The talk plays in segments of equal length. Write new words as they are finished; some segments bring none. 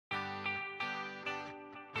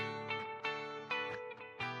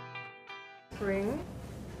ring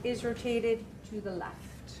is rotated to the left.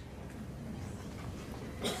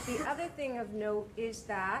 The other thing of note is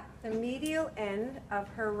that the medial end of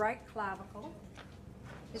her right clavicle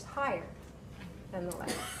is higher than the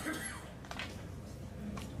left.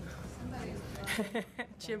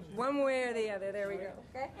 One way or the other, there we go.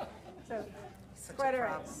 Okay? So quite all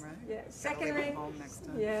right. Right? Yeah, second ring.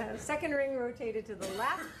 Yeah, second ring rotated to the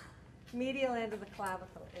left. Medial end of the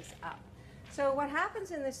clavicle is up. So what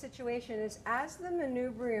happens in this situation is as the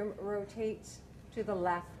manubrium rotates to the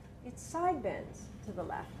left, it side bends to the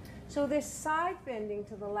left. So this side bending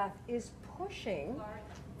to the left is pushing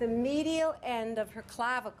the medial end of her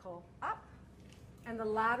clavicle up, and the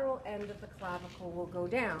lateral end of the clavicle will go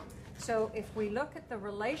down. So if we look at the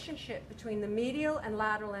relationship between the medial and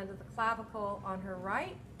lateral end of the clavicle on her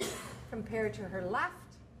right compared to her left,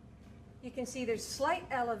 you can see there's slight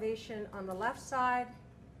elevation on the left side,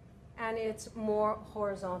 and it's more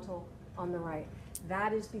horizontal on the right.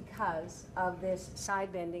 That is because of this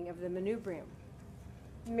side bending of the manubrium.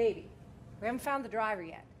 Maybe. We haven't found the driver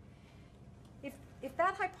yet. If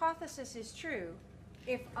that hypothesis is true,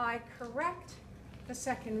 if I correct the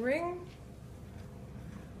second ring,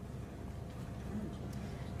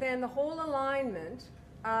 then the whole alignment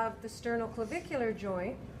of the sternoclavicular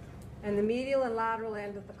joint and the medial and lateral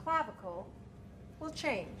end of the clavicle will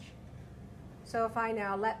change. So if I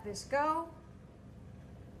now let this go,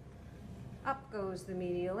 up goes the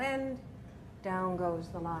medial end, down goes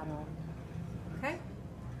the lateral. Okay?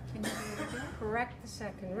 Can you do it again? Correct the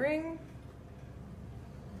second ring.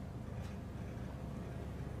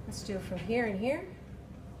 Let's do it from here and here.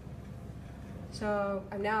 So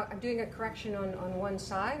I'm doing a correction on one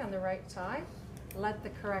side, on the right side. Let the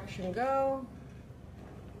correction go.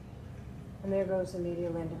 And there goes the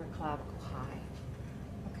medial end of her clavicle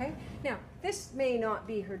high. Okay? Now, this may not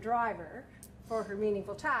be her driver for her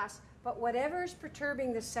meaningful task, but whatever is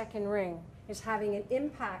perturbing the second ring is having an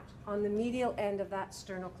impact on the medial end of that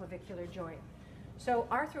sternoclavicular joint. So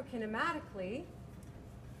arthrokinematically,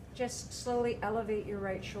 just slowly elevate your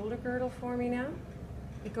right shoulder girdle for me now.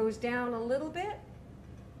 It goes down a little bit,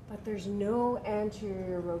 but there's no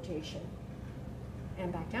anterior rotation.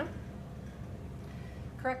 And back down.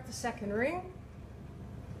 Correct the second ring.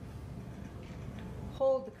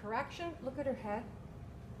 Hold the correction. Look at her head.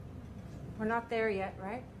 We're not there yet,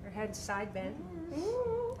 right? Her head's side bent. I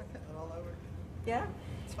got it all over. Yeah?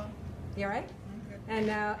 It's fun. You all right? Okay. And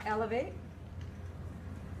now elevate.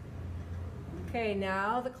 Okay,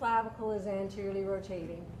 now the clavicle is anteriorly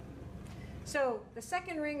rotating. So the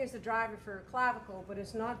second ring is the driver for her clavicle, but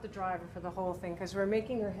it's not the driver for the whole thing because we're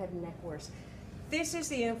making her head and neck worse. This is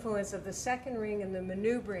the influence of the second ring and the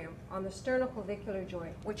manubrium on the sternoclavicular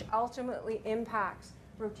joint, which ultimately impacts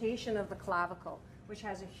rotation of the clavicle, which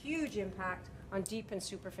has a huge impact on deep and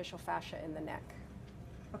superficial fascia in the neck.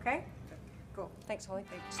 Okay? Cool. Thanks, Holly.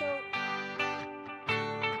 So